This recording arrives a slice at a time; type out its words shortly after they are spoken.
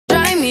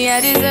me a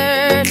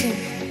dessert.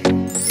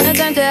 No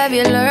time to have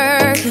you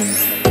lurking.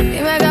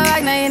 You make a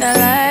back, now you don't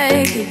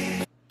like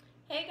it.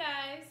 Hey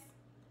guys,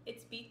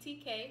 it's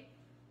BTK,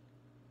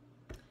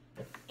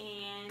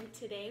 and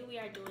today we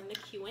are doing the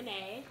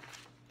Q&A.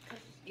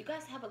 You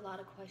guys have a lot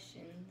of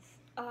questions.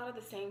 A lot of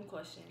the same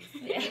questions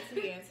that need to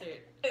be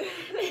answered.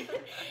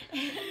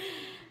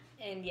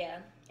 And yeah,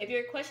 if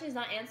your question is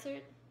not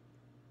answered,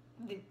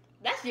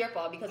 that's your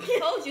fault because we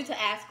told you to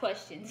ask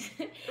questions.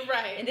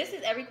 Right. And this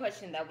is every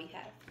question that we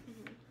have.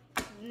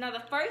 Now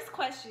the first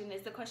question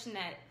is the question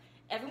that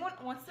everyone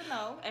wants to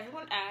know.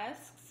 Everyone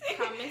asks,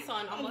 comments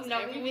on almost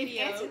every video. We've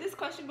answered this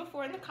question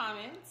before in the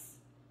comments.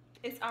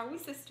 It's, are we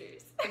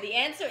sisters? And the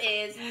answer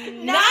is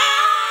no!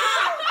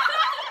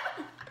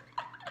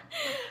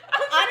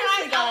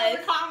 Honestly,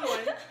 guys,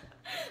 one.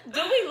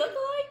 do we look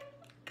alike?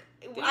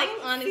 I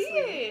don't see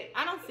it.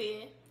 I don't see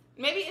it.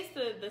 Maybe it's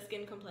the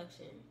skin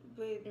complexion.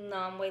 But no,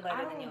 I'm way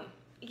lighter than you.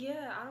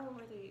 Yeah, I don't know.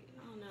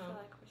 Feel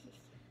like we're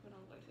sisters. We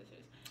don't look like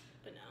sisters.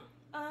 But no.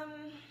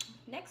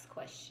 Next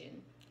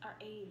question. Our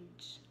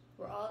age.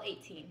 We're all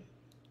 18.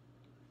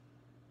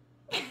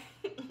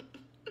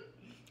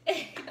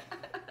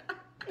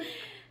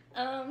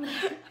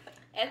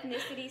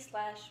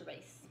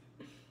 Ethnicity/race.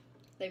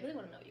 They really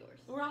want to know yours.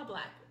 We're all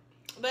black.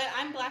 But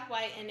I'm black,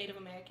 white, and Native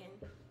American.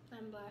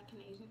 I'm black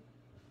and Asian.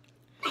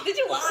 Did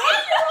you lie? Why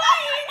are you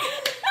lying?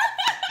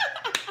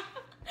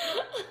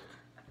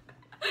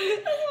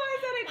 That's why I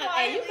said it quietly.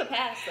 Hey, you could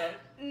pass though.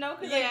 No,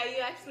 because yeah,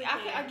 you actually can.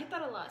 I get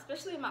that a lot,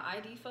 especially in my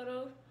ID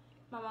photo.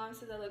 My mom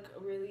says I look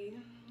really.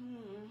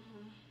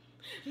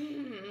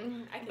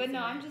 But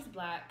no, I'm just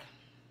black.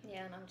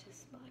 Yeah, and I'm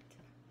just black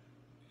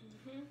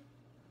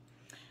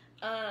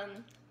too.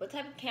 What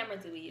type of camera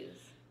do we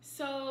use?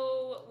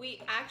 So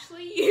we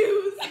actually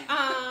use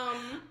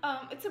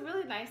it's a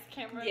really nice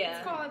camera. Yeah.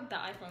 It's called the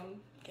iPhone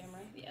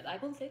camera. Yeah, the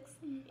iPhone 6.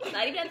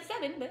 Not even at the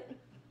 7, but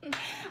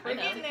we're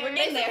getting there. We're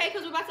getting there. Okay,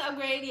 because we're about to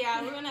upgrade.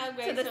 Yeah, we're gonna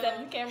upgrade to the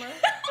 7 camera.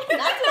 Not to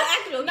the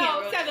actual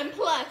camera. No, 7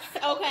 plus.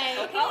 Okay.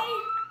 Okay.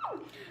 Oh.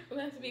 We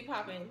have to be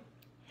popping.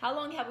 How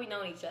long have we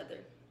known each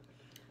other?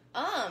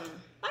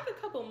 Like a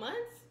couple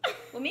months.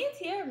 Well, me and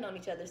Tieara have known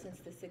each other since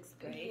the 6th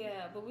grade.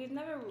 Yeah, but we've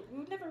never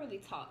really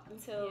talked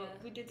until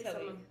we did the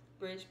summer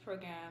bridge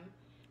program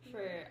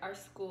for our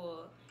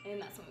school,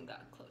 and that's when we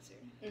got closer.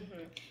 And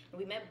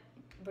we met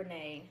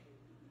Brene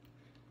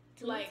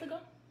 2 months ago.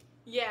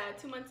 Yeah,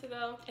 2 months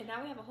ago, and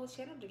now we have a whole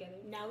channel together.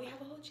 Now we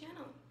have a whole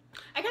channel.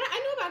 I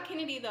knew about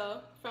Kinady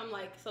though from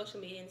like social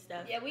media and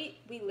stuff. Yeah, we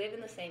live in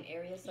the same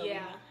area, so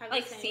yeah, we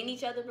like seen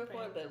each other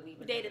before, but we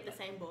dated the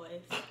same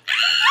boys.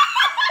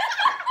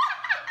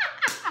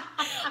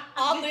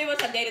 All 3 of us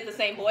have dated the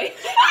same boy. No.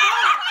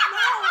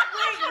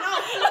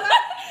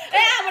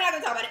 Yeah, we're not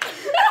gonna talk about it.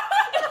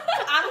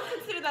 I would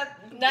consider that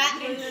not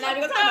gonna talk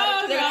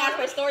about it. They're gonna ask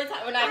for a story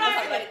time. We're not gonna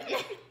talk about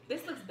it.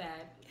 This looks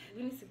bad.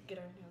 We need to get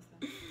our nails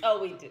done.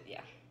 Oh, we do.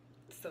 Yeah.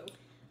 So,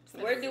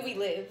 where do we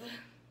live?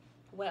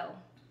 Well,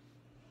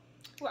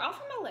 we're all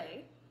from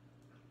LA.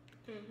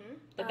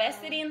 The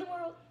best city in the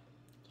world.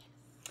 Yes.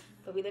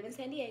 But we live in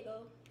San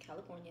Diego,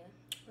 California.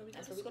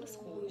 That's where we go to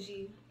school.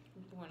 Bougie.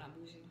 We're not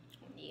bougie.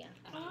 Yeah.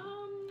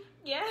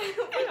 Yeah,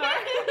 we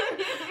are.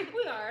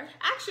 We are.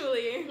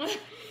 Actually.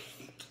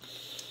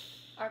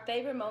 Our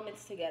favorite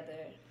moments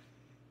together.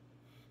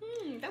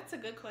 That's a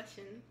good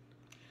question.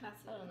 I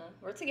don't know.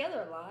 We're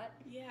together a lot.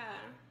 Yeah.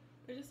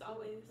 We're just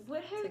always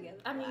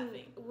together. I mean,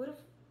 what if...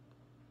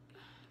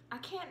 I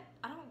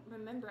don't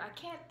remember. I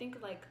can't think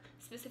of like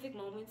specific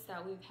moments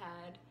that we've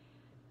had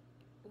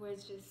where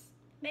it's just...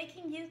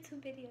 Making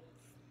YouTube videos.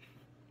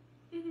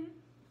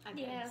 I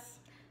guess.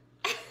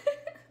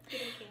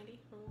 Getting candy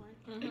for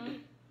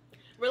one.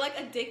 We're like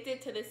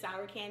addicted to the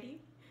sour candy.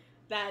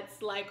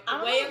 That's like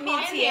way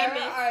across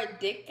campus. Are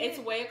addicted. It's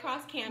way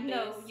across campus.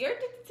 No, you're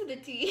addicted to the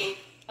tea.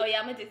 Oh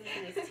yeah, I'm addicted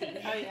to this tea.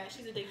 Oh yeah,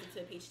 she's addicted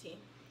to peach tea.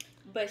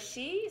 But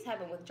she's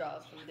having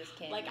withdrawals from this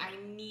candy. Like I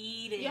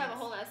need it. You have a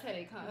whole ass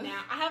headache, huh?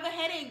 Now I have a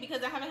headache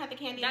because I haven't had the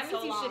candy in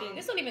so long. Shouldn't.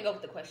 This don't even go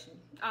with the question.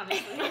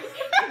 Honestly,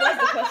 what's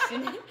the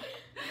question?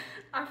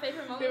 Our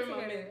favorite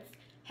moments.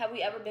 Have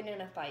we ever been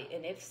in a fight?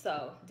 And if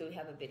so, do we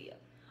have a video?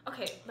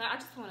 Okay, now I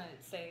just want to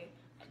say,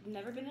 I've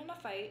never been in a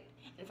fight.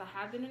 And if I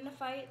have been in a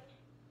fight,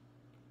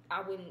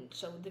 I wouldn't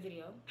show the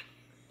video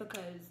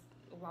because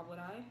why would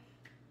I?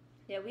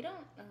 Yeah, we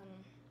don't.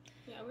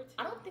 Yeah, we're.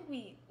 I don't think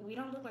we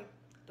don't look like.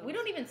 Those. We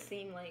don't even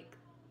seem like.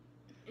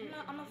 I'm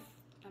not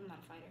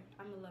a fighter.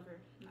 I'm a lover,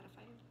 not a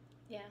fighter.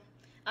 Yeah,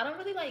 I don't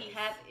really like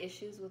have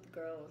issues with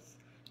girls.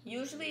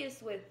 Usually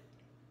it's with.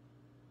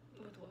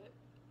 With what?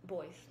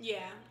 Boys.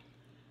 Yeah.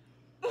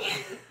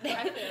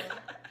 I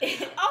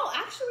feel. Oh,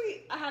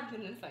 actually, I have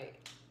been in a fight,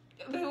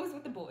 but it was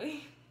with the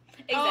boy.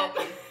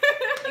 Exactly.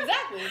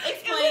 Exactly.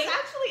 Explain. It was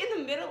actually in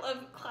the middle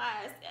of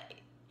class.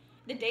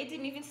 The day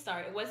didn't even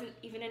start. It wasn't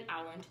even an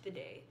hour into the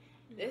day.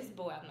 This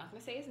boy, I'm not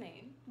gonna say his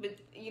name, but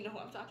you know who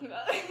I'm talking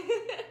about.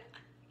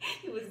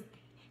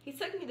 He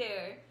took me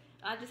there.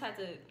 I just had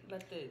to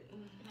let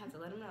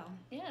him know.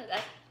 Yeah.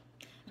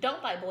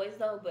 Don't fight boys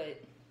though,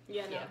 but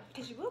yeah, no,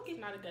 because you will get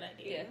not a good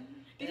idea. Yeah.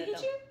 Did he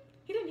hit you?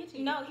 He didn't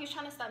No, he was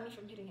trying to stop me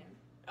from hitting him.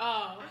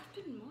 Oh. I've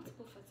been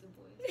multiple fights with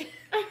boys.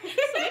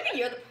 So maybe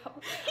you're the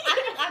problem.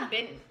 I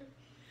think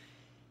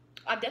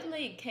I've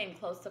definitely came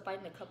close to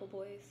fighting a couple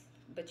boys,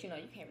 but you know,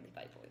 you can't really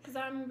fight boys. Because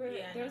I remember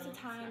there was a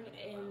time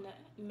in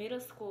middle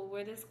school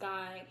where this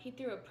guy, he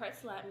threw a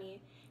pretzel at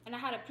me, and I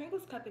had a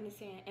Pringles cup in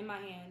my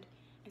hand,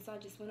 and so I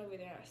just went over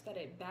there and I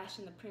started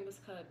bashing the Pringles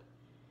cup,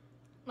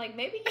 like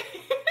maybe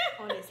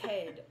on his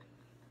head.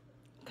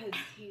 Because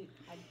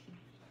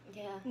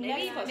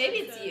maybe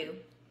it's you.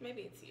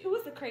 Maybe it's you. Who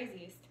was the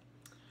craziest?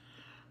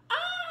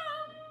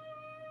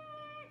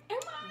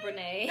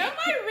 Renee. Am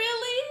I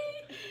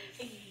really?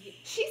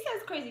 She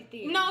says crazy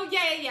things. No,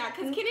 yeah.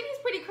 Because Kinady's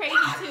pretty crazy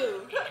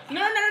too.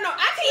 No.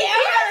 I think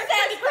Tieara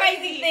says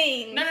crazy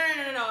things. No.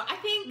 I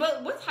think.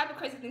 But what type of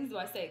crazy things do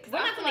I say? Because We're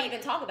not gonna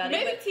even talk about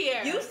maybe it. Maybe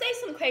Tieara. You say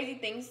some crazy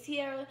things,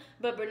 Tieara,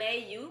 but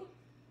Renee, you.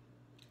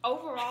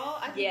 Overall,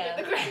 I think you're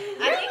the crazy.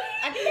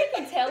 I think they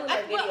can tell in the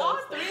videos. Well, all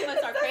three of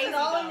us are crazy.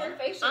 all on your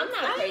facial. I'm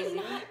not crazy.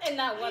 In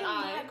that one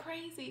eye. I'm not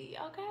crazy,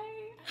 okay?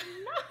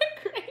 I'm not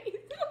crazy.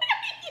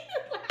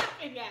 What are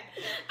you laughing at?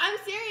 I'm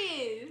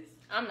serious.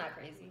 I'm not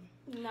crazy.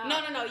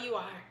 No, you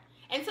are.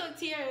 And so,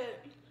 Tieara,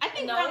 I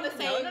think we're on the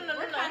same. No.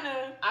 We're kind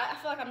of. I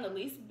feel like I'm the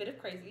least bit of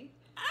crazy.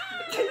 I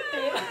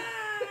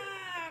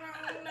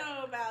don't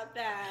know about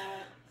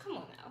that. Come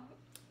on now.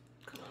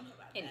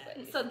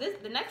 Anyway, so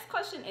the next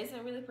question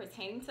isn't really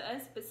pertaining to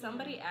us, but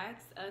somebody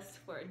asked us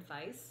for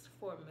advice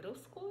for middle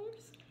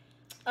schoolers.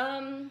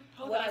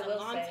 What I will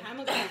long say, time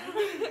ago.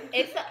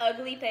 it's an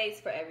ugly phase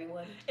for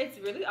everyone. It's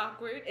really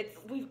awkward.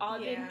 We've all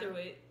been through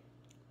it.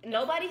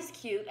 Nobody's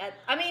cute. It'd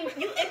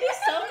be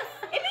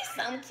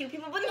some cute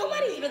people, but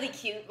nobody's really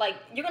cute. Like,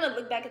 you're gonna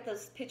look back at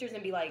those pictures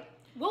and be like,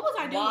 what was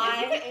I doing?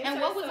 Why? And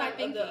what was I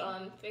thinking?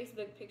 The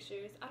Facebook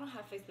pictures. I don't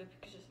have Facebook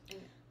pictures.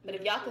 But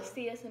if y'all could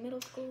see us in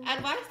middle school,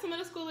 advice to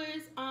middle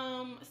schoolers: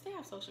 stay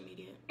off social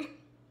media.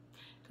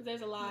 Because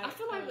there's a lot. I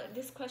feel like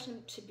this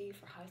question should be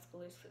for high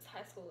schoolers, because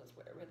high school is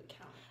where it really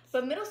counts.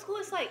 But middle school,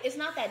 it's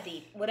not that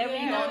deep. Whatever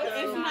you're going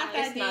through,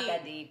 it's not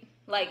that deep.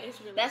 Like,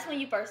 really that's when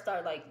you first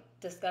start, like,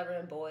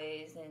 discovering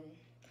boys and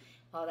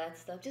all that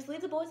stuff. Just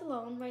leave the boys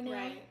alone right now.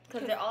 Right.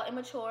 Because they're all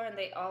immature and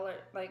they all are,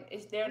 like,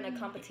 they're in a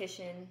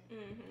competition,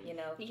 you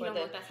know,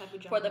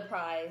 for the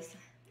prize.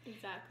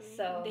 Exactly.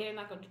 So they're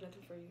not going to do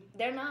nothing for you.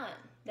 They're not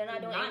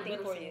doing anything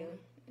for you.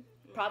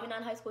 Probably not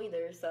in high school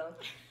either, so...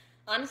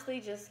 Honestly,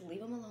 just leave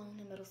them alone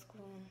in middle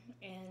school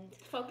and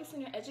focus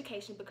on your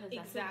education, because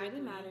that's what really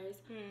matters.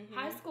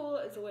 High school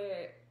is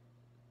where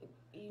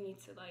you need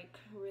to, like,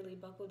 really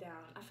buckle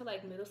down. I feel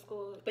like middle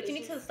school, but you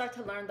need to start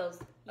to learn those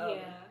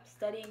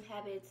studying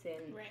habits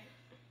and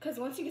because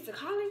once you get to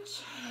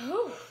college,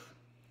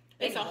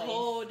 it's a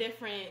whole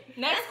different.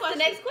 The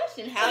next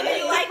question: how do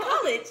you like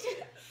college?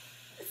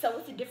 So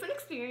it's a different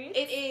experience.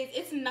 It is.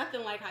 It's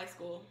nothing like high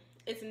school.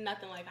 It's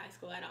nothing like high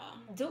school at all.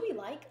 Do we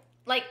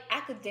like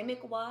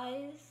academic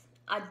wise?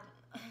 I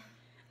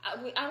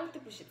don't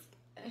think we should.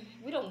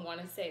 We don't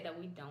want to say that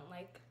we don't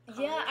like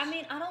college. Yeah, I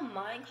mean, I don't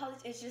mind college.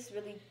 It's just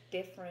really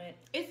different.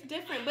 It's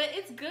different, but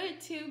it's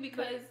good too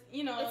because,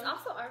 you know, it's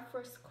also our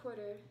first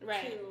quarter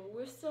too.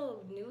 We're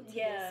still new to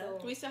this, so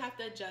we still have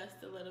to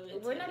adjust a little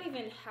bit. We're not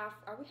even half.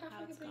 Are we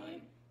halfway through the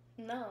year?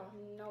 No,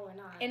 we're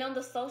not. And on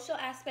the social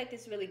aspect,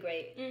 it's really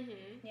great.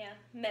 Yeah,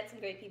 met some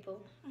great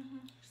people.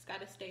 Just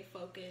gotta stay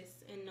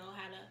focused and know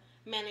how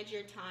to manage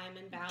your time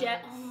and balance.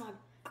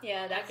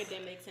 Yeah, that's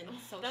academics and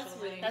social. That's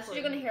really that's what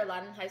you're gonna hear a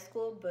lot in high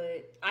school,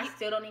 but I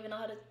still don't even know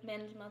how to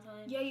manage my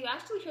time. Yeah, you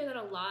actually hear that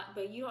a lot,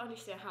 but you don't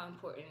understand how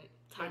important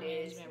time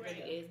management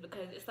really is,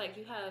 because it's like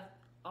you have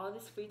all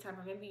this free time,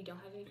 or maybe you don't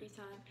have any free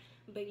time,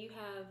 but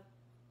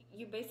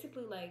you're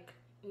basically like,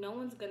 no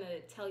one's gonna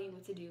tell you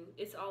what to do.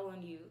 It's all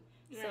on you.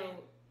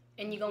 So,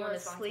 and you're gonna want to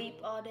sleep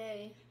all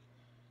day.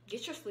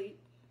 Get your sleep.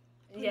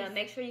 Please. Yeah,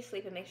 make sure you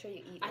sleep and make sure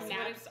you eat.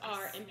 Naps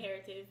are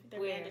imperative. They're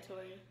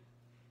mandatory.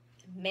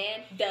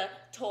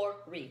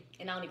 Mandatory.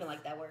 And I don't even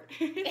like that word.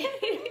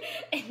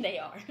 And they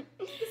are.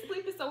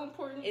 Sleep is so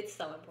important. It's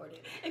so important.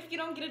 If you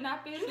don't get a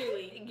nap in, it's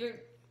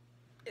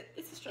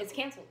a struggle. It's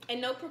canceled.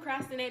 And no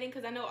procrastinating,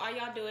 because I know all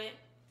y'all do it.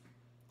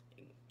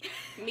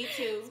 Me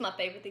too. It's my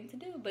favorite thing to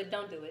do, but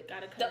don't do it.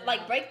 Gotta cut it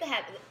out. Break the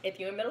habit. If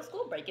you're in middle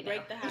school, break it down.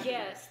 Break the habit.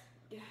 Yes.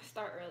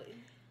 Start early.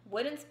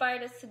 What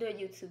inspired us to do a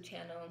YouTube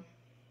channel?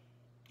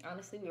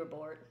 Honestly, we were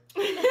bored.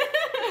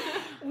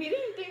 We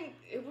didn't think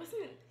it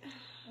wasn't.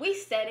 We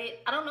said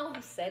it. I don't know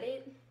who said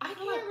it. I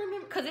can't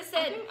remember because it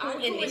said who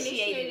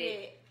initiated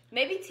it.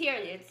 Maybe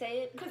Tieara did say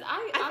it. Because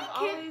I've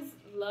always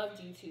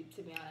loved YouTube,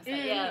 to be honest.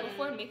 Like,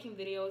 before making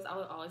videos, I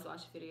would always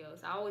watch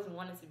videos. I always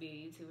wanted to be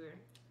a YouTuber.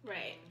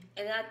 Right.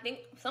 And I think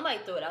somebody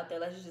threw it out there.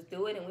 Let's just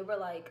do it. And we were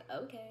like,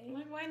 okay.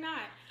 Like, why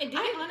not?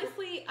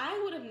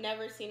 I would have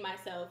never seen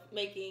myself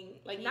making,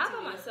 like, YouTube. Not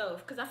by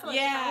myself. Because I feel like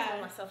if I was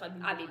by myself,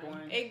 I'd be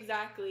boring.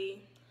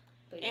 Exactly.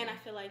 But, and I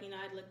feel like,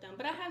 I'd look dumb.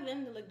 But I have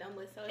them to look dumb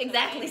with. So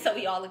exactly. Okay. So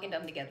we all looking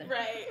dumb together.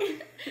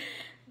 Right.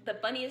 The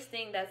funniest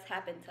thing that's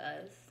happened to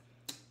us.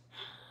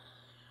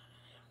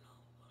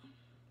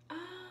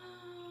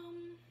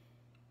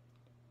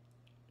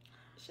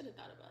 Should have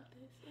thought about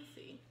this. Let's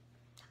see.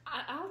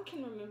 All I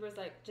can remember is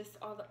like just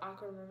all the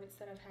awkward moments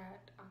that I've had.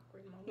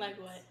 Awkward moments. Like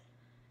what?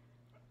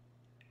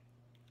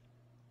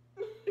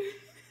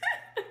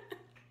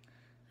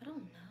 I don't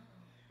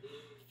know.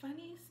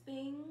 Funniest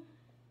thing.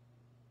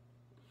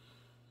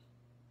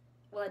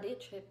 Well, I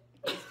did trip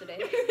yesterday.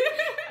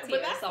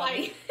 But that's like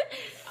me.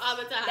 all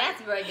the time.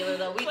 That's regular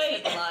though. We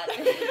trip a lot.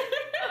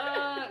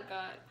 Oh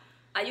God.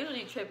 I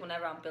usually trip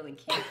whenever I'm feeling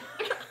cute.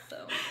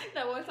 So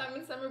That one time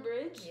in Summer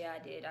Bridge. yeah, I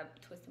did. I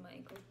twisted my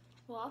ankle.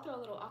 Well, I'll throw a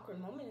little awkward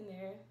moment in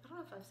there. I don't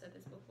know if I've said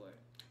this before,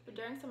 but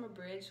during Summer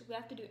Bridge, we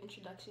have to do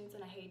introductions,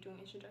 and I hate doing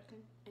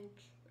introductions.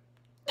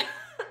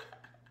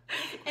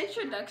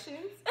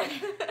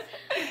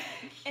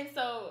 And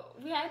so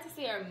we had to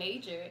say our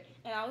major,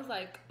 and I was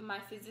like, my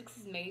physics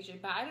is major,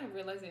 but I didn't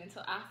realize it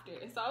until after,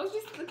 and so I was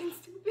just looking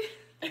stupid.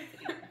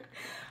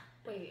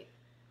 Wait,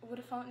 would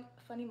a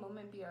funny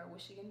moment be our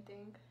Michigan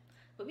thing?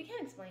 But we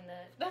can't explain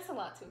that. That's a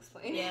lot to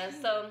explain. Yeah,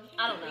 so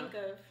I don't know. Think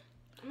of.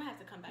 I'm gonna have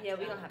to come back. Yeah, to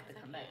we that don't one have to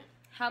 'cause come I back. can't.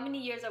 How many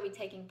years are we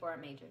taking for our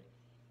major?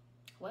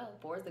 Well,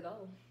 4 is the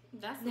goal.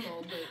 That's the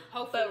goal, but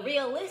hopefully. But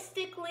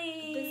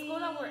realistically, The school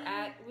that we're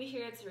at, we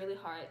hear it's really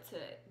hard to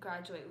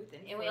graduate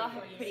within. and we 4 all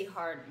have years. pretty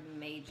hard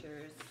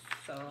majors,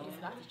 so. It's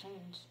about to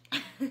change.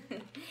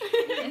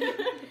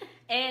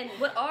 And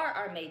what are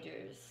our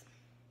majors?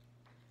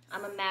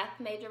 I'm a math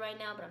major right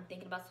now, but I'm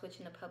thinking about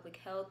switching to public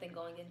health and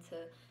going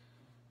into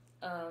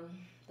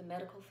the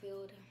medical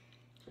field.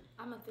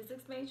 I'm a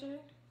physics major.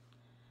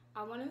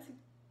 I wanted to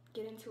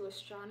get into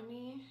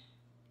astronomy,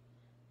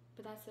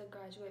 but that's a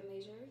graduate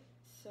major,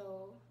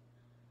 so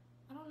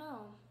I don't know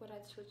what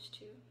I'd switch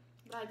to.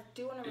 But I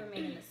do want to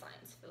remain in the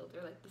science field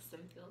or like the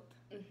STEM field.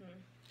 Mm-hmm.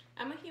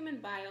 I'm a human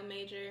bio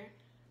major.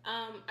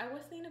 I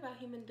was thinking about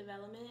human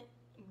development,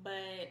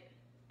 but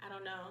I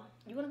don't know.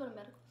 You want to go to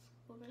medical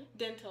school, right?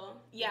 Dental.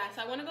 Yeah,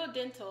 so I want to go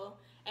dental.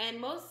 And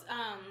most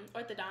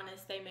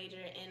orthodontists, they major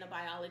in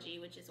biology,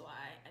 which is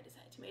why I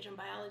decided to major in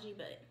biology,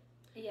 but...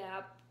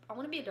 Yeah, I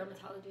want to be a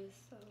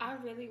dermatologist. So. I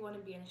really want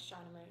to be an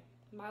astronomer.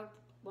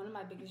 One of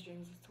my biggest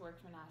dreams is to work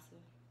for NASA.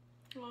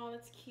 Oh,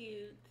 that's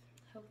cute.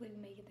 Hopefully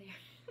we make it there.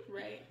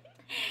 Right.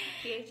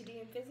 PhD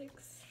in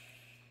physics.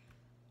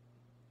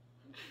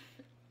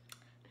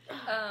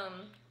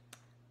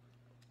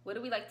 What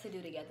do we like to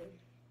do together?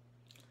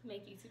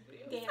 Make YouTube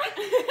videos.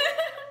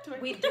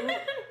 Dance. We do.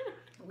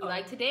 We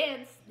like to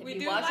dance. If We you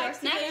do watch like our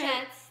to dance.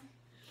 Snapchats,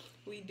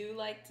 We do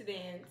like to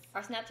dance.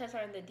 our Snapchats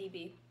are in the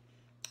DB,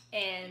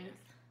 and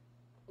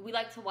we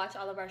like to watch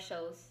all of our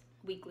shows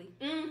weekly.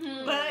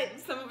 Mm-hmm. But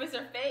some of us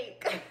are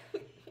fake.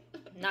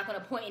 Not gonna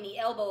point any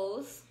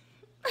elbows.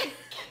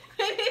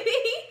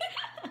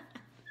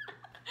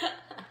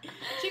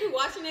 She be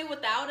watching it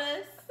without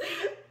us.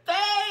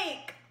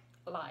 Fake!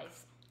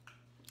 Lies.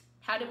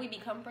 How did we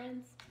become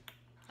friends?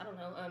 I don't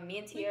know. Me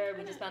and Tieara,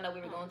 we just found out we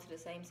were going to the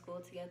same school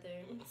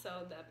together.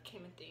 So that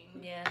became a thing.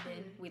 Yeah,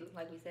 then we,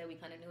 like we said, we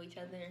kind of knew each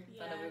other.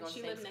 Found out we were going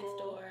she to the same lived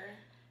school.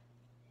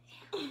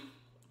 next door.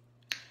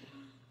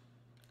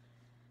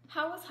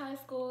 How was high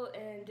school,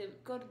 and did we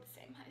go to the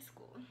same high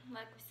school?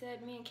 Like we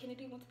said, me and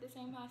Kinady went to the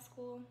same high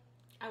school.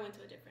 I went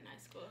to a different high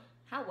school.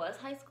 How was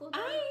high school? Though?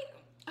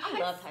 I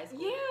loved high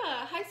school.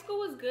 Yeah, high school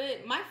was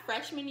good. My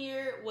freshman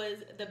year was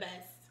the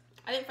best.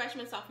 I think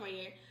freshman, sophomore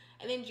year.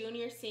 And then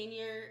junior,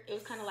 senior, it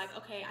was kind of like,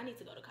 okay, I need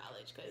to go to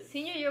college. Cause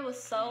Senior year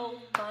was so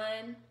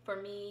fun for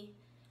me.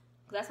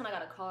 'Cause that's when I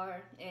got a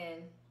car,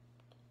 and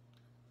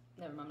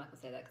never mind, I'm not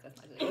gonna say that because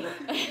that's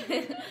not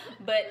good.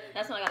 But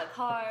that's when I got a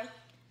car,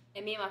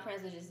 and me and my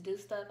friends would just do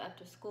stuff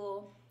after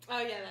school. Oh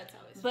yeah, that's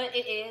always fun. But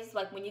it is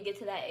like when you get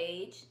to that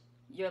age,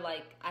 you're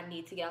like, I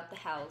need to get out the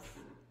house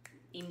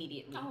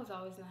immediately. I was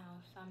always in the house.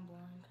 I'm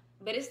boring.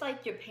 But it's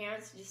like your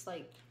parents just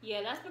like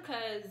Yeah, that's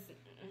because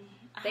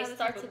they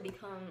start to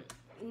become.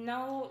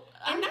 No,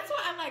 And that's why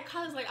I like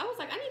college. Like I was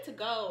like, I need to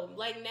go.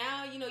 Like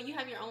now, you know, you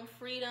have your own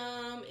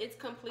freedom. It's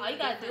completely. All you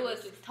gotta do different,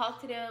 is which just talk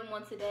to them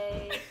once a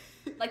day.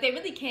 Like they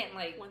really can't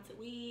like. once a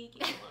week.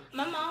 You know,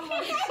 my mom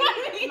wants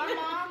my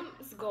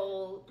mom's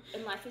goal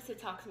in life is to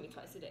talk to me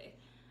twice a day.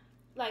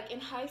 Like in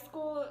high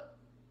school,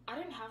 I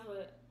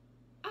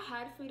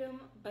had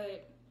freedom,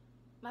 but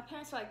my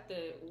parents were like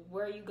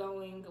where are you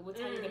going, what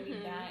time you gonna be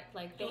back.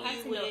 Like they Who had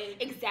you to know with.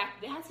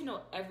 exactly. They had to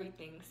know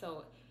everything.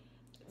 So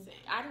Same.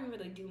 I didn't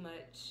really do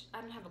much. I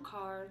didn't have a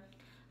car.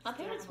 My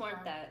Still parents don't have a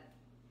weren't car.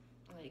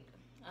 that like.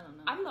 I don't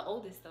know. I'm the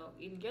oldest though.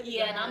 You're the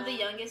Yeah, and youngest. I'm the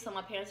youngest, so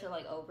my parents are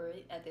like over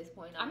it at this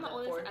point. I'm the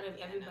oldest fourth. out of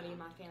everybody in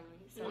my family.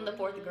 So I'm the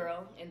fourth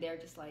girl, and they're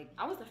just like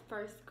I was the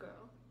first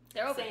girl.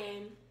 they're over it.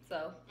 Same.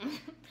 So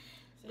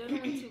There's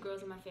only 2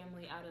 girls in my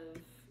family out of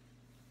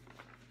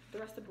the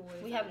rest of the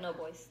boys. we have no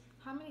boys.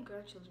 How many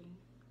girl children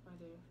are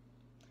there?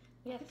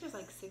 We I have think there's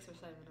like 6 or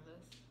 7 of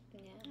us.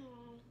 yeah.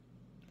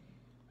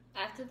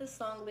 After the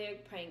song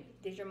lyric prank,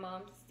 did your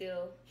mom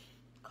still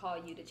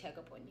call you to check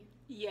up on you?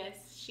 Yes,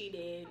 she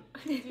did.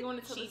 Do you want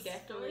to tell She the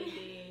definitely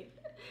story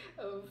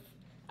did. of?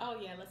 Oh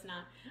yeah, let's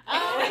not.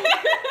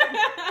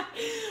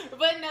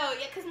 But no,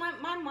 yeah, cause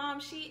my mom,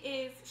 she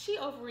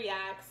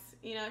overreacts.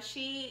 You know,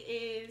 she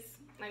is,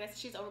 I guess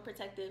she's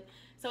overprotective.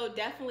 So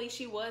definitely,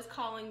 she was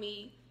calling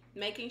me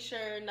making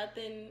sure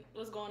nothing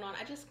was going on.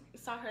 I just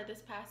saw her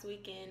this past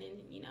weekend, and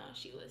you know,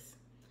 she was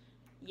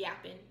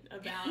yapping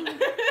about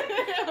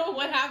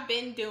what I've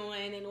been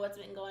doing and what's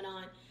been going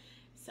on.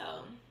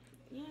 So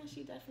yeah,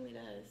 she definitely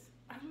does.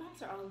 Our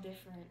moms are all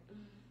different.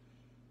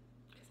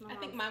 I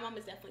think my mom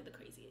is definitely the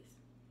craziest.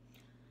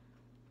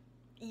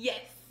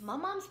 Yes. My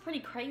mom's pretty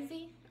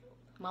crazy.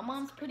 My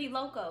mom's pretty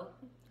loco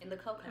in the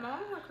coconut. My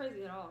mom's not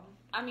crazy at all.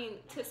 I mean,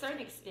 to a certain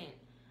extent.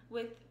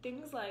 With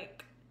things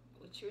like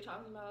what you were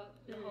talking about,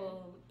 the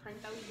whole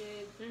prank that we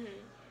did,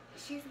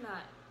 she's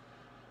not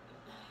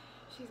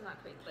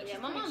crazy. Like, yeah,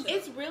 my mom's...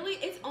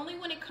 It's only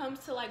when it comes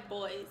to, like,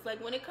 boys.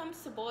 Like, when it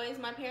comes to boys,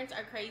 my parents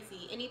are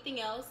crazy.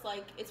 Anything else,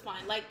 like, it's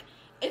fine. Like,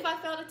 if I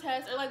failed a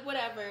test or, like,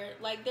 whatever,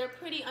 like, they're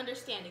pretty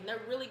understanding. They're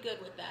really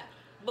good with that.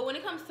 But when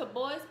it comes to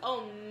boys,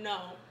 oh,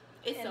 no.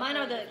 It's mine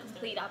are the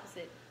complete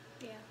opposite.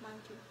 Yeah, mine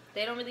too.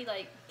 They don't really,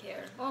 like,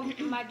 care. Well,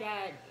 my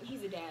dad,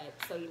 he's a dad,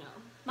 so, you know.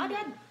 My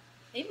dad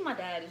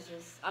is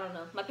just, I don't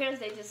know. My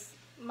parents, they just...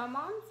 My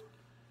mom's,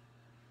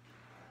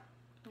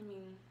 I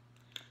mean...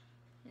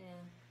 Yeah.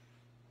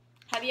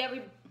 Have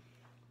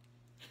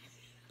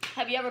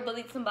you ever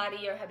bullied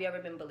somebody, or have you ever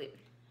been bullied?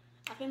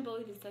 I've been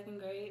bullied in 2nd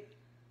grade.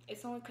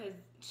 It's only because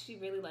she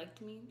really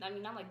liked me. I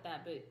mean, not like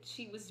that, but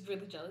she was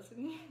really jealous of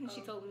me.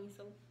 She told me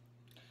so.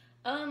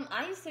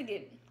 I used to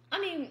get... I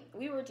mean,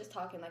 we were just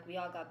talking, like, we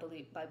all got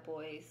bullied by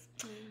boys.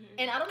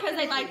 And I don't... Because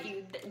they like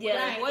you. Yeah.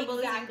 Right, boy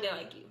bullies you, they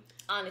like you.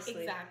 Honestly.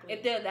 Exactly.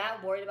 If they're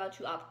that worried about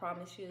you, I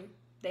promise you,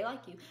 they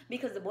like you.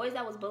 Because the boys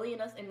that was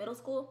bullying us in middle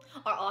school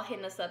are all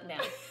hitting us up now.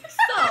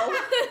 So,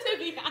 to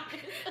be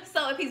honest.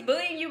 So if he's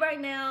bullying you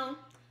right now,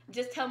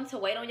 just tell him to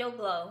wait on your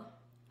glow.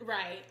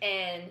 Right.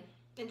 And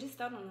just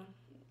stun on him.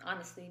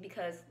 Honestly,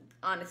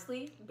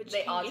 but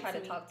they all try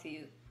to talk to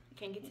you.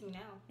 Can't get to me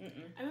now.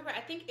 I remember,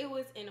 I think it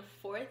was in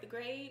 4th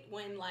grade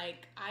when,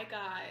 like, I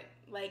got,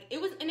 like,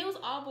 it was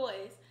all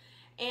boys.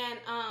 And,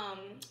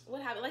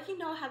 what happened? Like, you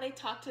know how they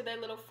talk to their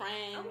little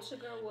friends. I wish a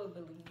girl would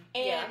bully me.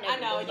 And yeah, I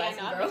know.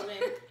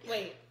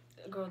 Wait,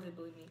 a girl did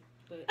bully me,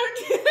 but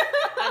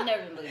I've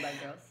never been bullied by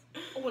girls.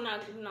 Well,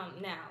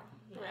 not now.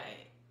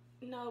 Right.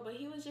 No, but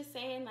he was just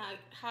saying, like,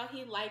 how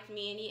he liked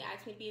me, and he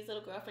asked me to be his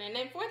little girlfriend. And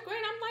then 4th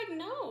grade, I'm like,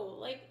 no,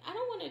 like, I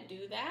don't want to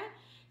do that.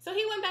 So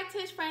he went back to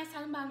his friends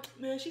talking about,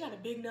 man, she got a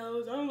big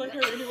nose. I don't like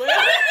her anyway.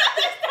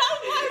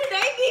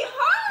 They be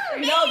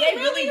hurt. No, they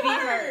really be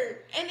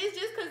hurt. And it's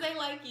just because they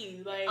like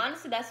you. Like,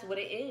 honestly, that's what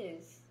it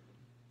is.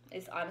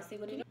 It's honestly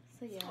what it is.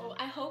 So, yeah. So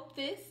I hope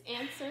this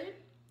answered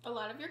a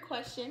lot of your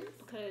questions.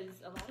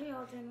 Because a lot of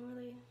y'all didn't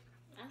really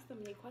ask them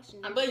any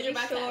questions. But you're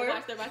about to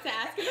watch. They're about to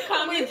ask in the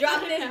comments. When we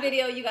drop this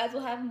video, you guys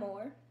will have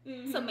more.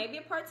 So maybe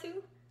a part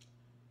 2.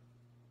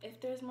 If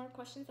there's more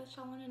questions that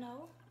y'all want to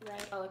know.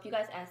 Right. Oh, if you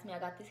guys ask me, I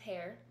got this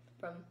hair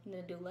from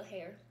Nadula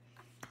Hair.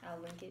 I'll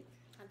link it.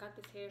 I got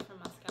this hair from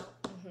my scalp.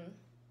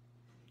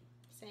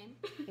 Same.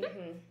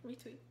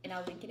 Retweet. And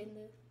I'll link it in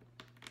the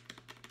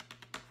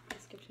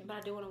description. But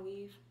I do want to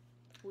weave.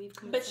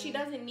 But she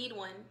doesn't need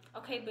one.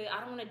 Okay, but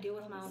I don't want to deal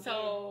with my own hair.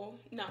 So,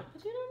 no.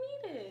 But you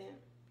don't need it.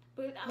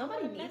 But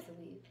nobody needs a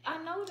weave. I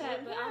know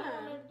that, but I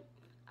don't want to...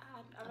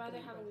 I'd rather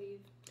have a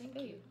weave. Thank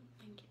you.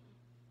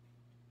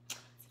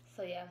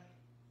 So, yeah.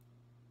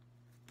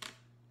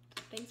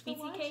 Thanks for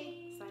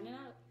watching. Signing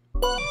out.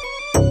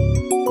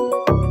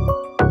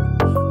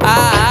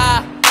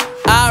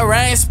 I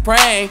reign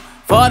supreme.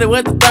 40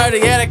 with the 30,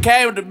 yeah, that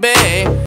came with the big.